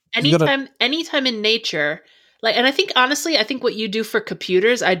thing. Is like anytime in nature, like, and I think honestly, what you do for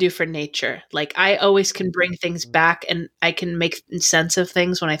computers, I do for nature. Like I always can bring things back and I can make sense of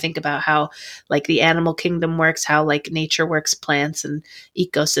things when I think about how like the animal kingdom works, how like nature works, plants and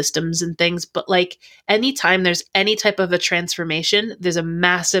ecosystems and things. But like anytime there's any type of a transformation, there's a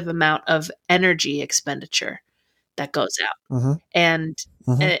massive amount of energy expenditure that goes out. And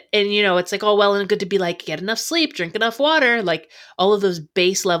it's like all well and good to be like, get enough sleep, drink enough water, like all of those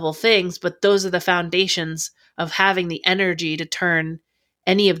base level things. But those are the foundations of having the energy to turn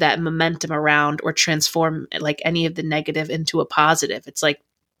any of that momentum around or transform like any of the negative into a positive. It's like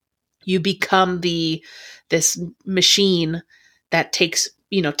you become this machine that takes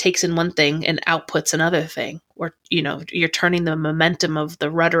in one thing and outputs another thing, or, you're turning the momentum of the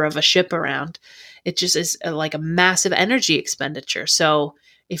rudder of a ship around. It just is like a massive energy expenditure. So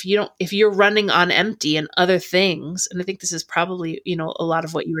if you're running on empty and other things, and I think this is probably, a lot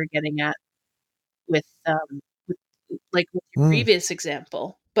of what you were getting at with, with like with your Mm. previous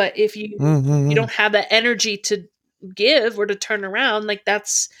example. But if you Mm-hmm. don't have that energy to give or to turn around, like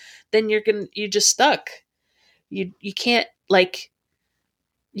then you're just stuck. You can't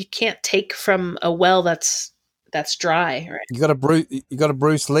you can't take from a well that's dry, right? You got to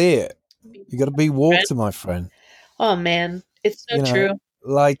Bruce Lee it. You got to be water, my friend. Oh man, it's so You know, true.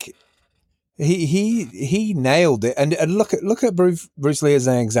 like he nailed it. And look at Bruce Lee as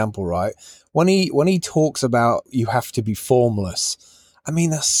an example, right? When he talks about you have to be formless, I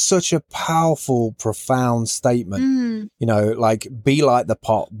mean that's such a powerful, profound statement. Mm. You know, like be like the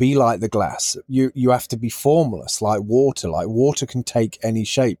pot, be like the glass. You have to be formless, like water. Like water can take any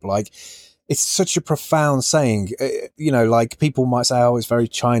shape. Like it's such a profound saying. You know, like people might say, "Oh, it's very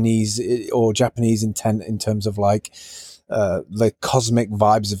Chinese or Japanese intent in terms of like the cosmic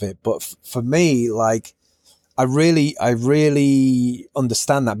vibes of it." But for me, like I really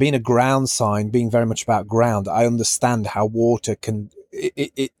understand that being a ground sign, being very much about ground. I understand how water can.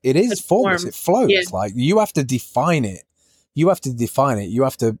 It is formless. It flows. Yeah. Like you have to define it. You have to define it. You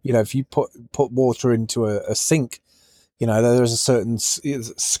have to, if you put water into a sink, there's a certain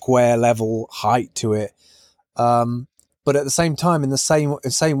square level height to it. But at the same time, in the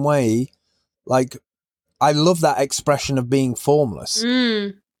same way, like I love that expression of being formless.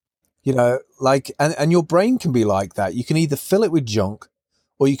 Mm. Like, and your brain can be like that. You can either fill it with junk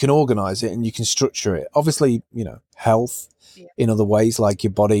or you can organize it and you can structure it. Obviously, health in other ways, like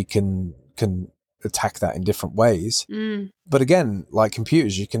your body can attack that in different ways. Mm. But again, like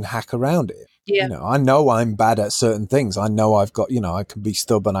computers, you can hack around it. Yeah. I know I'm bad at certain things. I know I've got, I can be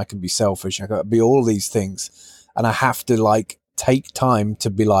stubborn. I can be selfish. I can be all these things. And I have to like take time to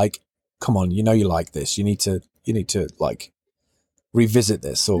be like, come on, you like this. You need to like revisit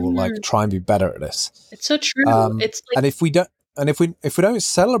this or like try and be better at this. It's so true. It's like, and if we don't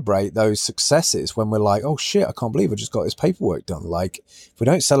celebrate those successes when we're like, oh shit, I can't believe I just got this paperwork done. Like if we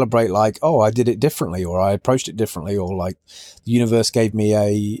don't celebrate like, oh, I did it differently or I approached it differently or like the universe gave me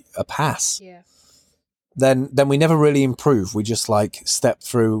a pass. Yeah. Then we never really improve. We just like step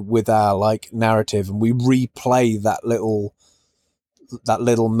through with our like narrative and we replay that little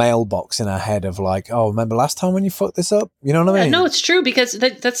mailbox in our head of like, oh, remember last time when you fucked this up? You know what I mean? No, it's true because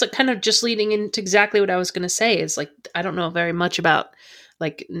that's kind of just leading into exactly what I was going to say is like, I don't know very much about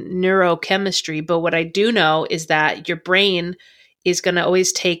like neurochemistry, but what I do know is that your brain is going to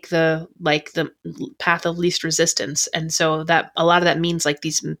always take the path of least resistance. And so that a lot of that means like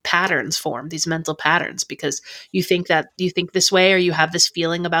these patterns form, these mental patterns, because you think this way, or you have this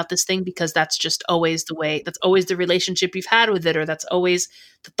feeling about this thing because that's just always the way, that's always the relationship you've had with it, or that's always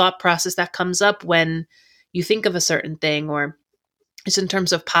the thought process that comes up when you think of a certain thing, or it's in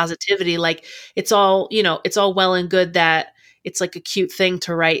terms of positivity. Like it's all well and good that it's like a cute thing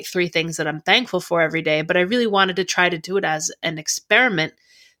to write 3 things that I'm thankful for every day. But I really wanted to try to do it as an experiment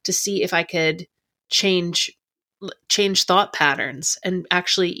to see if I could change thought patterns. And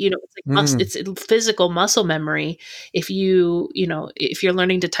actually, it's like it's physical muscle memory. If if you're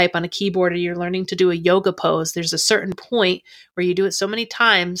learning to type on a keyboard or you're learning to do a yoga pose, there's a certain point where you do it so many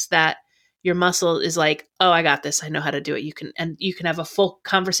times that your muscle is like, oh, I got this. I know how to do it. You can have a full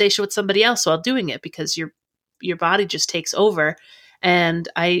conversation with somebody else while doing it because your body just takes over. And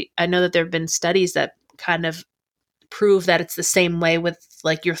I know that there have been studies that kind of prove that it's the same way with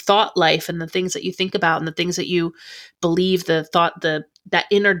like your thought life and the things that you think about and the things that you believe, that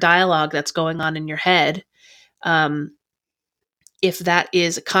inner dialogue that's going on in your head. If that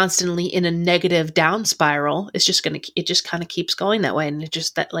is constantly in a negative down spiral, it just kind of keeps going that way. And it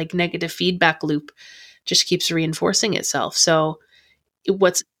just, that like negative feedback loop just keeps reinforcing itself. So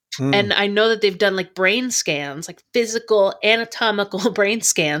and I know that they've done like brain scans, like physical anatomical brain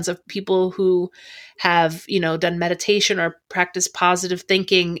scans of people who have, done meditation or practice positive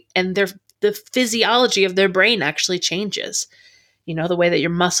thinking, and the physiology of their brain actually changes, the way that your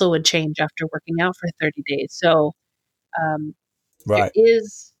muscle would change after working out for 30 days. So, right. there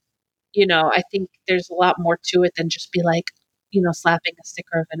is, I think there's a lot more to it than just be like, slapping a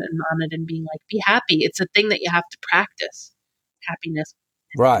sticker of it on it and being like, be happy. It's a thing that you have to practice. Happiness,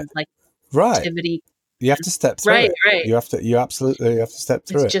 right? Like right. Activity. You have to step through it. Right. You absolutely have to step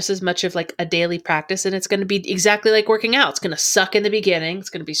through it. It's just as much of like a daily practice, and it's going to be exactly like working out. It's going to suck in the beginning. It's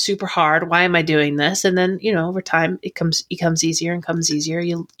going to be super hard. Why am I doing this? And then, over time it becomes easier and comes easier.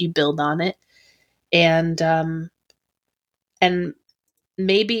 You build on it. And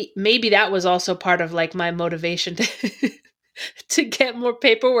maybe that was also part of like my motivation to get more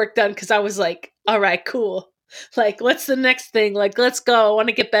paperwork done. 'Cause I was like, all right, cool. Like, what's the next thing? Like, let's go. I want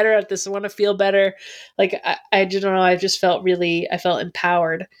to get better at this. I want to feel better. Like, I don't know. I just felt I felt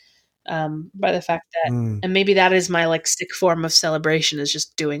empowered by the fact that, and maybe that is my like sick form of celebration, is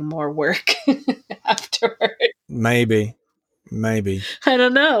just doing more work afterward. Maybe. I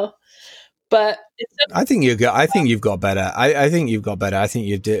don't know. But I think you've got better. I think you've got better. I think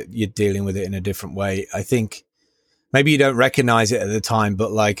you're dealing with it in a different way. I think maybe you don't recognize it at the time,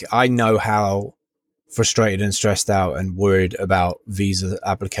 but like I know how frustrated and stressed out and worried about visa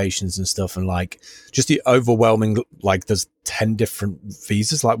applications and stuff, and like just the overwhelming, like there's 10 different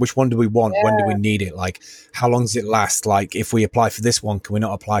visas, like which one do we want? When do we need it? Like how long does it last? Like if we apply for this one, can we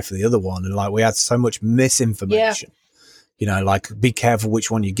not apply for the other one? And like we had so much misinformation. You know, like be careful which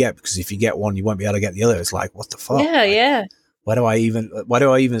one you get, because if you get one, you won't be able to get the other. It's like, what the fuck? Yeah. Where do I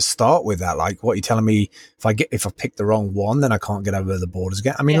even start with that? Like, what are you telling me? If I pick the wrong one, then I can't get over the borders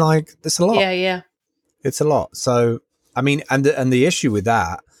again. I mean, like, there's a lot. Yeah. It's a lot. So, I mean, and the issue with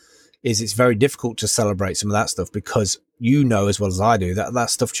that is it's very difficult to celebrate some of that stuff, because you know as well as I do that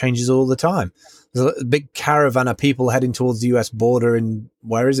stuff changes all the time. There's a big caravan of people heading towards the US border in,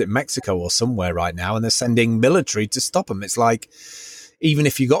 where is it, Mexico or somewhere right now, and they're sending military to stop them. It's like, even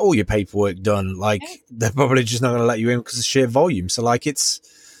if you got all your paperwork done, like they're probably just not going to let you in because of sheer volume. So like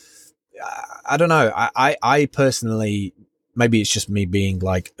I don't know. I personally, maybe it's just me being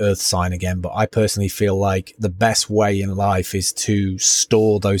like earth sign again, but I personally feel like the best way in life is to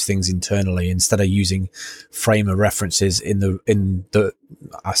store those things internally instead of using frame of references in the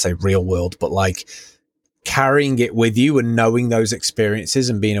I say real world, but like carrying it with you and knowing those experiences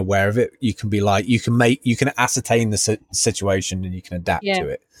and being aware of it. You can be like, you can ascertain the situation and you can adapt to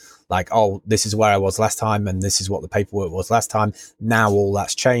it. Like, oh, this is where I was last time and this is what the paperwork was last time. Now all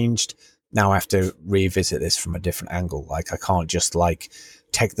that's changed. Now I have to revisit this from a different angle. Like I can't just like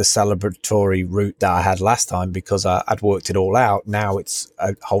take the celebratory route that I had last time because I'd worked it all out. Now it's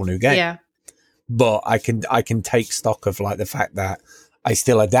a whole new game. Yeah. But I can take stock of like the fact that I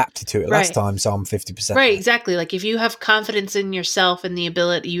still adapted to it last time, so I'm 50%. Right, exactly. Like if you have confidence in yourself and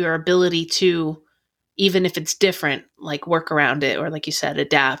your ability to, even if it's different, like work around it or like you said,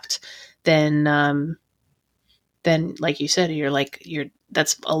 adapt, then like you said,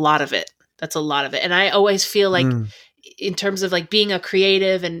 that's a lot of it. That's a lot of it. And I always feel like in terms of like being a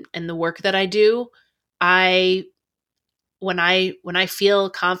creative and the work that I do, when I feel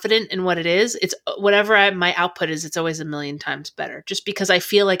confident in what it is, it's whatever my output is, it's always a million times better, just because I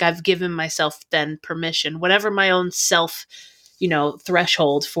feel like I've given myself then permission, whatever my own self,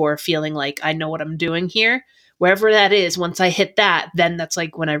 threshold for feeling like I know what I'm doing here, wherever that is. Once I hit that, then that's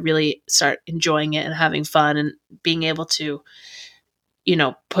like when I really start enjoying it and having fun and being able to,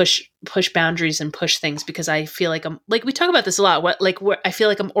 push boundaries and push things, because I feel like I'm like, we talk about this a lot. I feel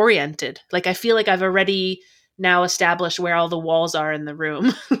like I'm oriented. Like I feel like I've already now established where all the walls are in the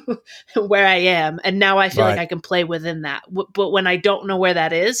room, where I am. And now I feel like I can play within that. But when I don't know where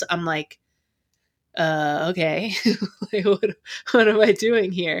that is, I'm like, okay, like, what am I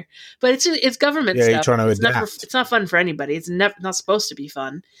doing here? But it's government stuff. You're trying to adapt. It's not fun for anybody. It's not supposed to be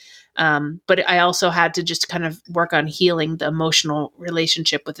fun. But I also had to just kind of work on healing the emotional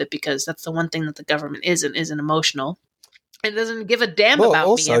relationship with it, because that's the one thing that the government isn't emotional. It doesn't give a damn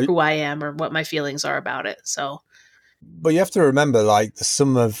about me or who I am or what my feelings are about it. So, but you have to remember, like the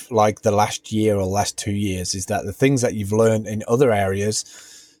sum of like the last year or last 2 years is that the things that you've learned in other areas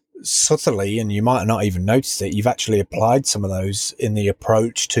subtly, and you might not even notice it, you've actually applied some of those in the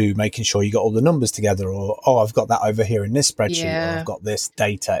approach to making sure you got all the numbers together, or, oh, I've got that over here in this spreadsheet, or I've got this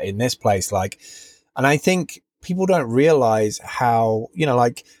data in this place. Like, and I think people don't realize how,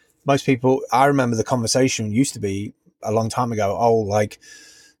 like most people, I remember the conversation used to be a long time ago,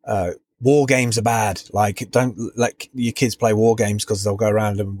 war games are bad. Like, don't let your kids play war games because they'll go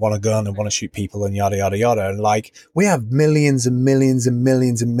around and want a gun and want to shoot people and yada, yada, yada. And like, we have millions and millions and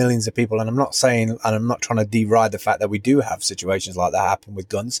millions and millions of people. And I'm not saying, and I'm not trying to deride the fact that we do have situations like that happen with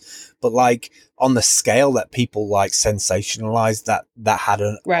guns, but like on the scale that people like sensationalize that had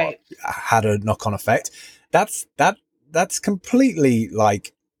a knock-on effect. That's completely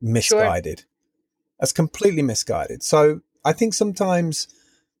like misguided. Sure. That's completely misguided. So I think sometimes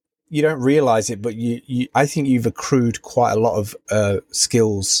you don't realize it, but I think you've accrued quite a lot of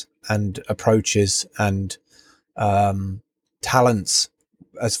skills and approaches and talents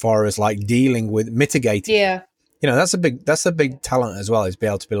as far as like dealing with mitigating. Yeah. That's a big talent as well, is be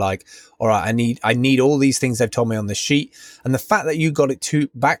able to be like, all right, I need all these things they've told me on this sheet. And the fact that you got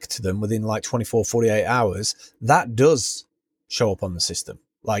it back to them within like 24, 48 hours, that does show up on the system.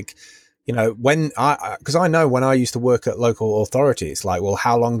 Like, you know, because I know when I used to work at local authority, it's like, well,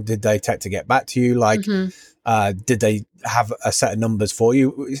 how long did they take to get back to you? Like, did they have a set of numbers for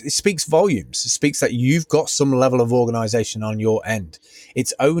you? It speaks volumes. It speaks that you've got some level of organization on your end.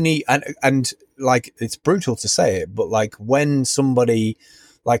 It's only, and like, it's brutal to say it, but like when somebody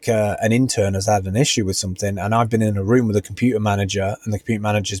like an intern has had an issue with something, and I've been in a room with a computer manager, and the computer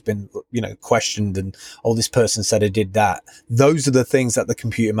manager's been, you know, questioned, and this person said I did that. Those are the things that the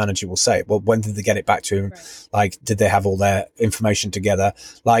computer manager will say. Well, when did they get it back to him? Right. Like, did they have all their information together?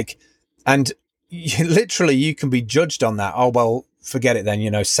 Like, and literally you can be judged on that. Oh, well, forget it then,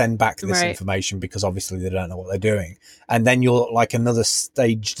 you know, send back this information, because obviously they don't know what they're doing. And then you're like another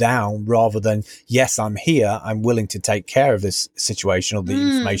stage down, rather than, yes, I'm here, I'm willing to take care of this situation or the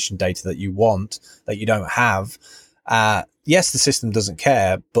information data that you want, that you don't have. Yes, the system doesn't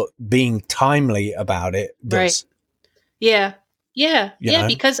care, but being timely about it does. Right. Yeah. Yeah. You know?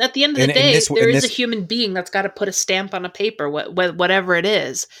 Because at the end of the day, there is a human being that's got to put a stamp on a paper, whatever it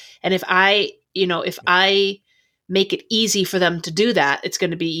is. And if I make it easy for them to do that, it's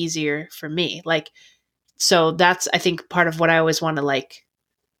going to be easier for me. Like, so that's, I think, part of what I always want to like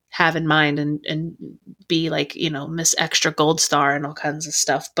have in mind and be like, you know, Miss Extra Gold Star and all kinds of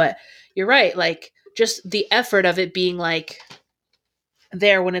stuff. But you're right. Like, just the effort of it being like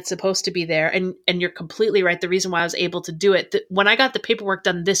there when it's supposed to be there. And you're completely right. The reason why I was able to do it, when I got the paperwork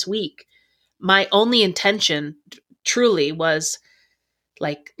done this week, my only intention truly was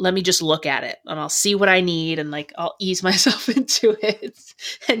like, let me just look at it and I'll see what I need, and like, I'll ease myself into it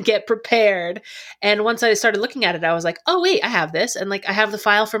and get prepared. And once I started looking at it, I was like, oh wait, I have this. And like, I have the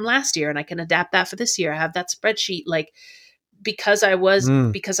file from last year and I can adapt that for this year. I have that spreadsheet. Like, because I was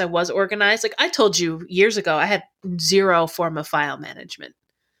organized. Like I told you years ago, I had zero form of file management,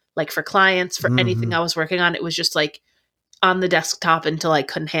 like for clients, for anything I was working on. It was just like on the desktop until I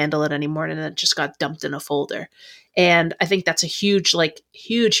couldn't handle it anymore. And then it just got dumped in a folder. And I think that's a huge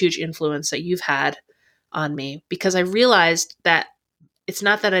influence that you've had on me, because I realized that it's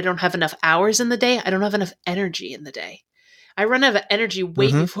not that I don't have enough hours in the day. I don't have enough energy in the day. I run out of energy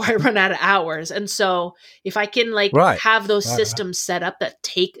way before I run out of hours. And so if I can like have those systems set up that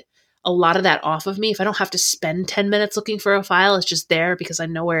take a lot of that off of me, if I don't have to spend 10 minutes looking for a file, it's just there because I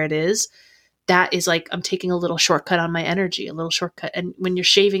know where it is. That is like, I'm taking a little shortcut on my energy, a little shortcut. And when you're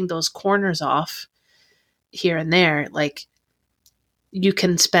shaving those corners off here and there, like you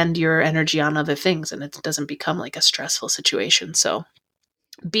can spend your energy on other things and it doesn't become like a stressful situation. So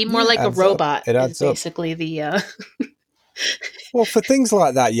be more like a robot is basically the well, for things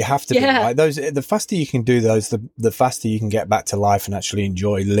like that, you have to be like those. The faster you can do those, the faster you can get back to life and actually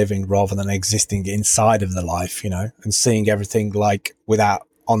enjoy living rather than existing inside of the life, you know, and seeing everything like without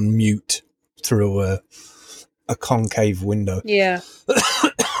on mute through a concave window. Yeah.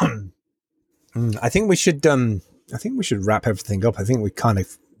 I think we should wrap everything up. I think we kind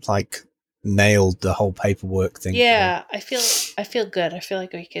of like nailed the whole paperwork thing. Yeah, I feel good. I feel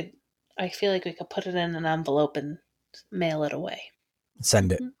like we could put it in an envelope and mail it away.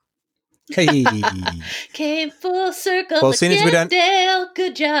 Send it. Hey. Came full circle. Well, as soon as we don't. Dale,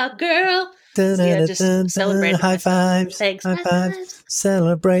 good job, girl. Yeah, just celebrate. High fives. Thanks. High fives.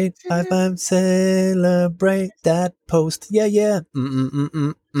 Celebrate. High fives. Celebrate that post. Yeah.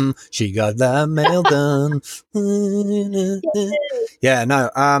 She got that mail done. Yeah. No.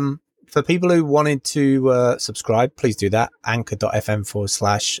 For people who wanted to subscribe, please do that.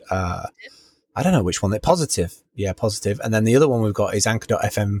 Anchor.fm/. I don't know which one. They're positive. Yeah, positive. And then the other one we've got is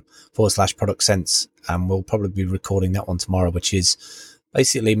anchor.fm/product sense. And we'll probably be recording that one tomorrow, which is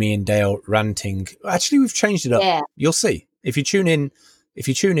basically me and Dale ranting. Actually, we've changed it up. Yeah. You'll see. If you tune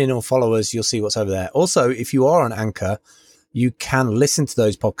in or follow us, you'll see what's over there. Also, if you are on Anchor, you can listen to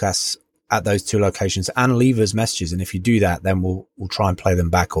those podcasts at those two locations and leave us messages. And if you do that, then we'll try and play them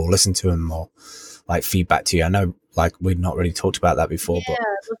back or listen to them or like feedback to you. I know like we've not really talked about that before, but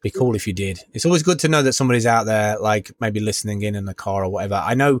it'd be cool if you did. It's always good to know that somebody's out there, like maybe listening in the car or whatever.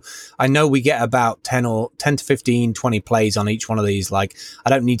 I know we get about 10 to 15, 20 plays on each one of these. Like, I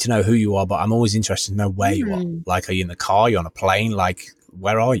don't need to know who you are, but I'm always interested to know where you are. Like, are you in the car? Are you on a plane? Like,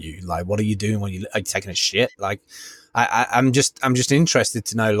 where are you? Like, what are you doing when are you taking a shit? Like, I'm just interested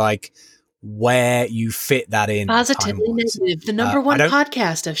to know, like, where you fit that in. Positively Negative, the number one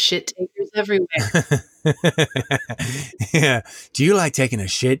podcast of shit takers everywhere. Yeah. Do you like taking a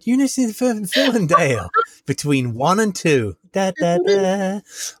shit? You listen to Phil and Dale between 1 and 2. Da, da, da.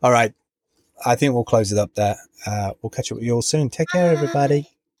 All right. I think we'll close it up there. We'll catch up with you all soon. Take care, everybody.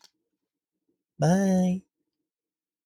 Bye.